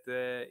say that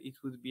it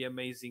would be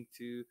amazing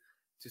to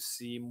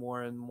see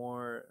more and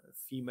more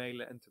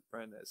female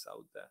entrepreneurs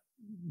out there.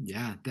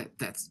 Yeah,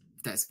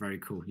 that's very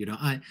cool. You know,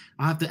 I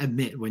have to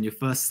admit, when you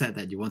first said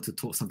that you want to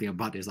talk something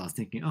about this, I was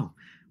thinking, oh,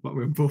 but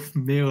we're both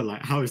male.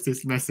 Like, how is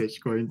this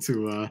message going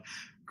to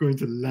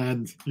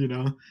land? You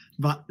know,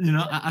 but you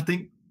know, I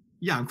think,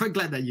 yeah, I'm quite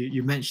glad that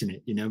you mentioned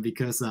it. You know,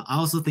 because I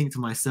also think to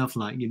myself,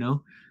 like, you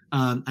know,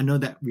 I know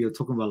that we are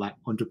talking about like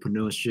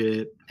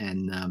entrepreneurship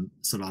and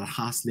sort of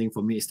hustling.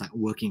 For me, it's like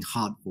working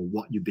hard for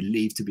what you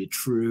believe to be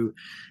true.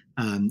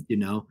 You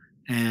know.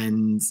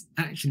 And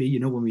actually, you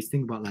know, when we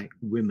think about like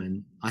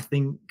women, I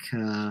think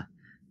I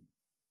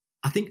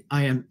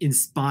am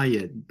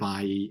inspired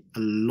by a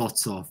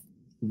lot of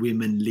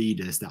women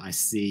leaders that I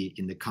see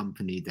in the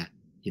company that,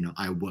 you know,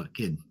 I work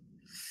in.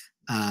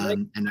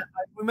 And I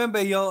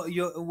remember your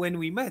when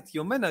we met,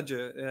 your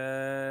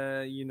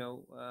manager, you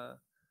know,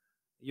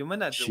 your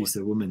manager. She's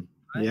a woman,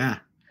 right?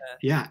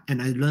 Yeah,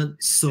 and I learned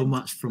so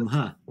much from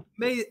her.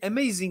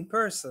 Amazing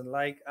person.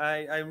 Like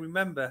I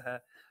remember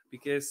her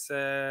because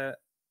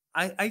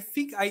I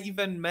think I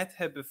even met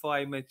her before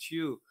I met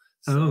you.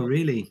 So, oh,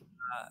 really?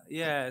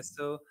 Yeah.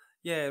 So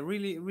yeah,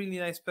 really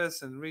nice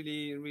person.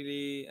 Really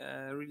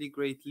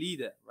great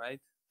leader, right?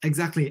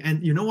 Exactly.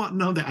 And you know what?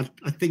 Now that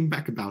I think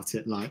back about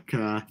it, like,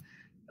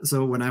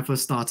 so when I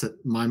first started,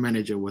 my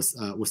manager was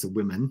a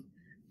woman,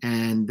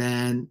 and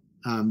then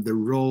the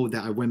role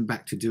that I went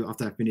back to do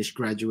after I finished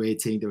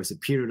graduating, there was a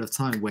period of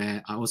time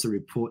where I also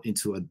report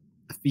into a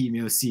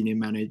female senior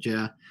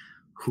manager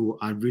who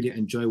I really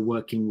enjoy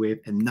working with.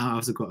 And now I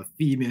also got a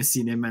female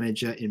senior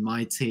manager in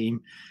my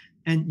team.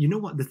 And you know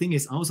what? The thing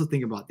is, I also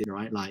think about it,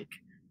 right? Like,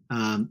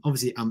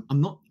 obviously, I'm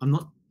not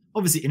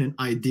obviously in an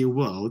ideal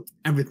world,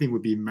 everything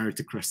would be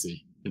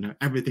meritocracy. You know,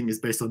 everything is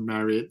based on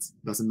merit.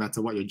 Doesn't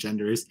matter what your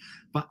gender is.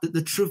 But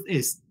the truth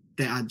is,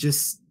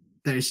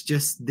 there's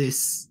just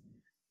this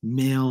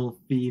male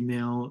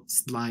female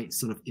slight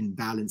sort of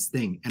imbalance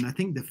thing. And I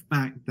think the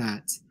fact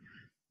that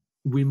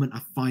women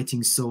are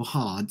fighting so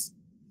hard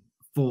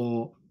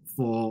for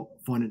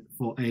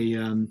a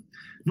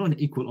not an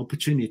equal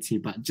opportunity,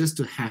 but just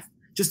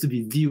to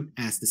be viewed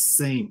as the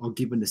same or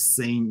given the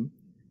same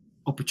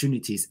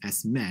opportunities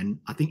as men,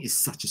 I think is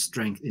such a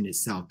strength in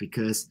itself,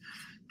 because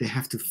they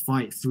have to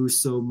fight through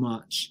so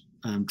much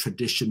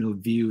traditional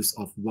views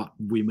of what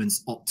women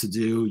ought to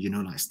do, you know,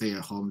 like stay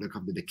at home, look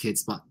after the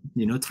kids. But,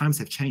 you know, times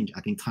have changed.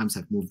 I think times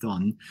have moved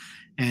on.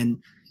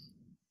 And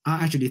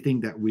I actually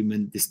think that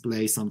women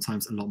display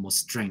sometimes a lot more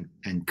strength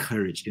and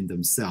courage in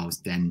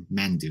themselves than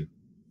men do.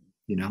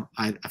 You know,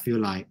 I feel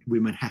like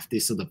women have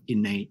this sort of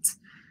innate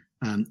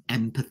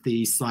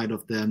empathy side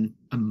of them,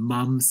 a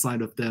mum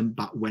side of them,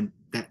 but when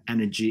that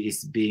energy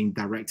is being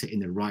directed in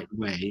the right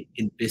way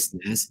in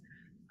business,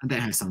 and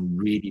that has some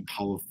really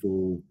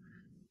powerful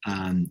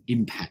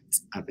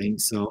impact, I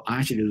think. So I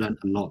actually learned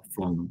a lot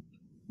from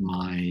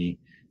my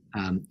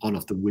all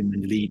of the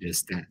women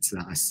leaders that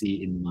I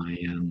see in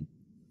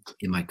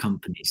my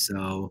company.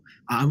 So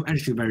I'm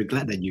actually very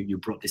glad that you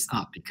brought this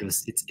up,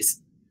 because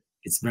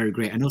it's very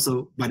great. And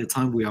also, by the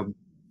time we are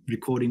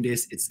recording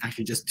this, it's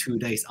actually just 2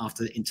 days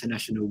after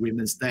International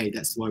Women's Day.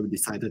 That's why we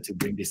decided to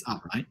bring this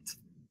up, right?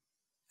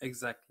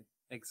 Exactly.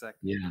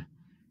 Yeah.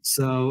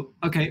 So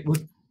okay,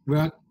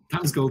 well,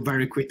 times go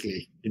very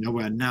quickly. You know,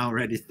 we're now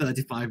already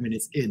 35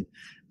 minutes in.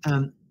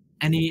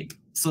 Any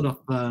sort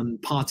of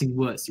parting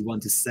words you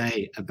want to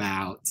say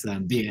about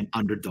being an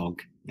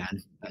underdog,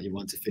 Dan, that you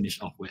want to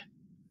finish off with?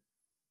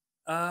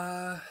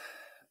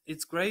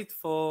 It's great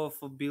for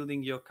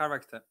building your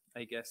character,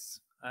 I guess.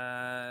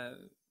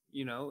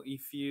 You know,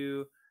 if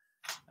you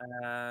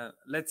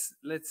let's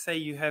say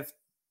you have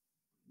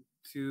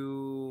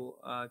two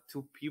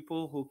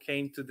people who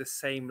came to the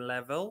same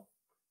level,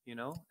 you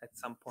know, at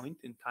some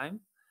point in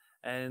time,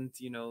 and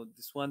you know,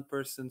 this one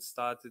person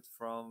started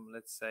from,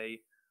 let's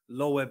say,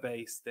 lower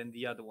base than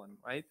the other one,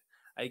 right?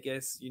 I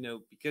guess, you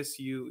know, because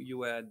you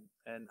were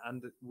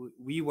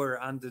we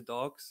were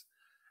underdogs,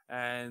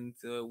 and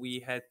we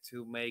had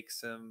to make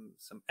some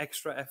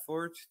extra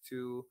effort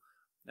to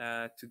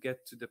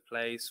get to the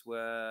place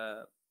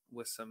where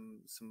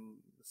some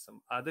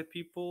other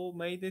people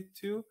made it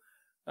to.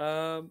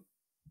 And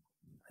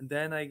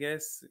then I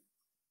guess,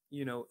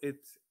 you know,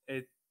 it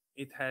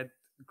had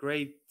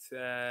great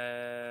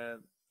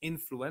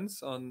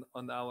influence on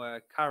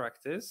our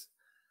characters,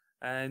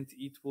 and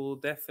it will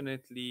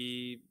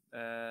definitely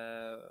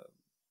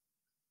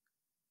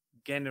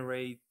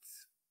generate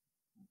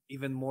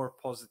even more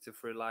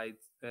positive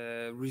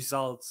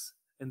results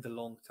in the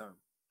long term.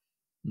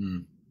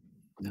 No,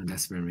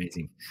 that's very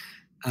amazing.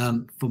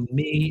 For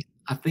me,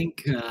 I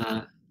think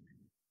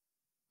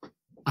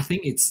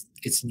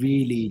it's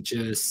really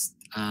just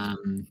I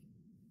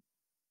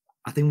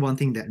think one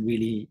thing that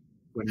really,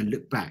 when I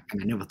look back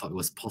and I never thought it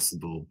was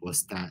possible,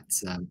 was that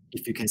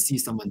if you can see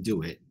someone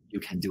do it, you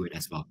can do it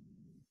as well.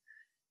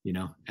 You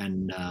know,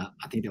 and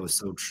I think that was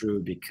so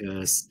true,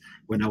 because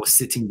when I was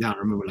sitting down, I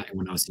remember like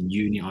when I was in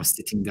uni, I was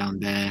sitting down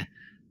there,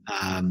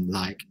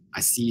 like I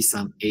see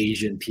some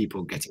Asian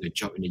people getting a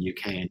job in the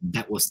UK, and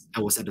I was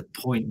at the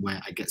point where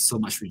I get so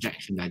much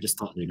rejection that I just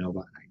thought, you know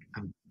what,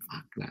 I'm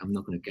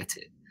not gonna get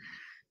it.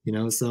 You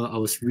know, so I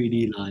was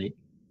really like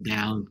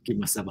down, give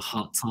myself a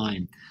hard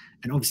time,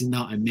 and obviously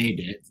now I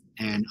made it,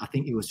 and I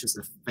think it was just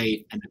a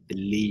faith and a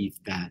belief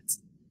that,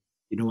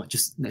 you know what,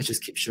 let's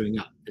just keep showing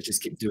up, let's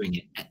just keep doing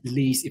it. At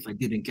least if I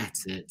didn't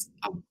get it,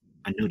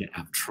 I know that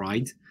I've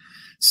tried.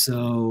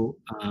 So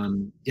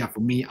yeah, for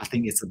me, I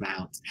think it's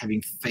about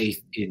having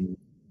faith in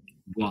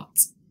what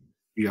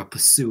you are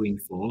pursuing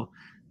for,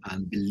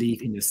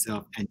 believe in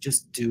yourself, and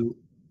just do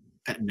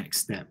that next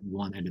step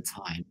one at a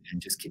time,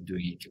 and just keep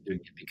doing it,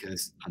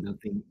 because I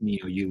don't think me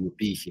or you would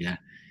be here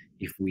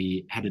if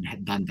we hadn't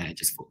had done that.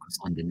 Just focus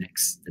on the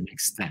next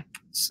step.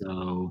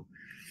 So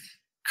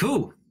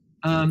cool.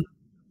 I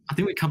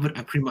think we covered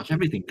pretty much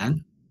everything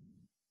then.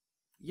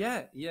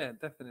 Yeah,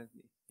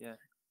 definitely.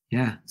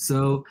 Yeah.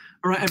 So,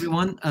 all right,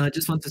 everyone.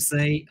 Just want to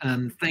say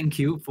thank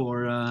you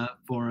for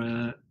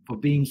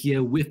being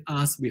here with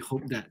us. We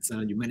hope that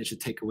you managed to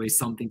take away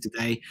something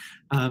today.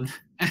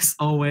 As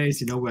always,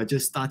 you know, we're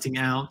just starting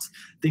out.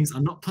 Things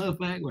are not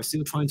perfect. We're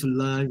still trying to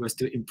learn. We're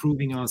still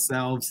improving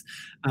ourselves.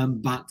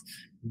 But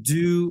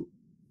if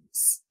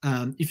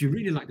you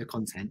really like the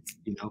content,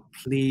 you know,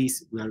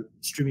 please, we're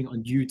streaming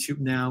on YouTube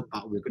now,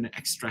 but we're going to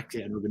extract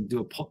it and we're going to do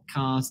a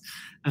podcast.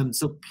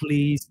 So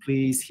please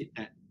hit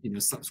that, you know,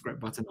 subscribe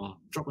button or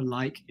drop a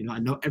like. You know, I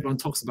know everyone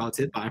talks about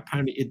it, but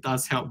apparently it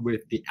does help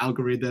with the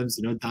algorithms.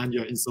 You know, Dan,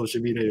 you're in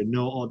social media, you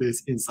know all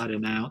this inside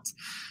and out.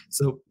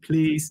 So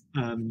please,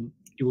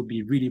 it would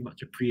be really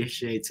much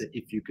appreciated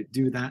if you could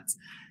do that.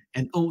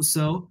 And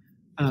also,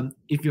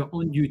 if you're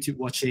on YouTube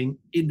watching,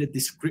 in the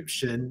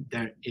description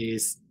there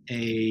is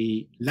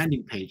a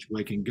landing page where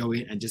you can go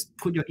in and just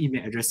put your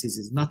email addresses.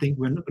 It's nothing.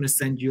 We're not going to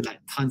send you like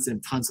tons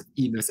and tons of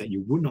emails that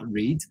you would not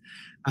read,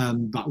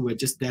 but we're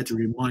just there to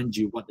remind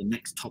you what the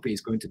next topic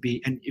is going to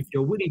be. And if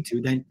you're willing to,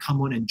 then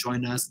come on and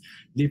join us.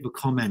 Leave a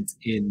comment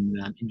in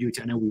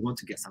YouTube. I know we want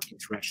to get some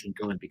interaction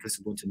going, because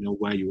we want to know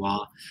where you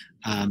are,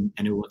 and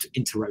we want to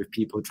interact with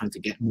people, trying to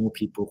get more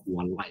people who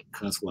are like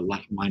us, who are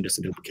like-minded,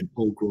 so that we can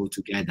all grow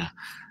together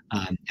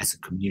as a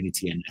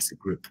community and as a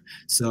group.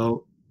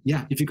 So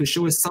yeah, if you could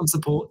show us some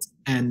support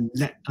and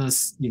let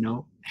us, you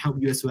know, help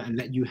you as well, and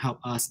let you help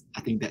us,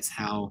 I think that's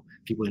how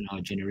people in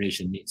our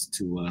generation needs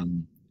to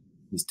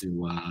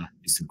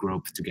grow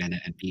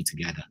together and be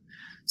together.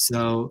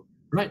 So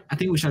right, I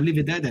think we shall leave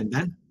it there then,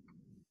 Dan.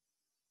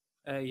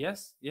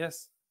 Yes.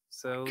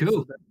 So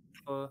cool.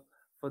 So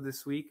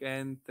this week,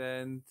 and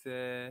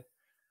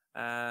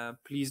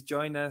please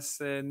join us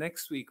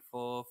next week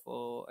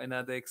for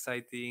another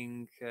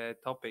exciting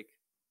topic.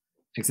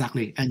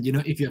 Exactly. And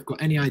if you have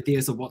got any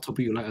ideas of what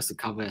topic you'd like us to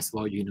cover as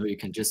well, you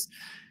can just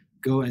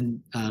go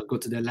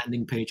to the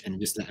landing page and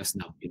just let us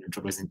know.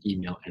 Drop us an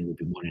email, and we'll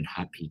be more than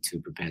happy to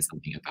prepare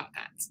something about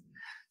that.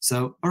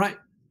 So, all right,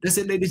 that's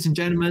it, ladies and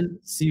gentlemen.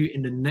 See you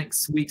in the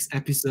next week's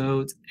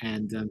episode,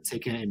 and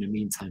take care in the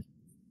meantime.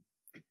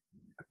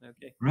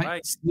 Okay. All right.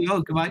 Bye. See you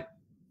all. Goodbye.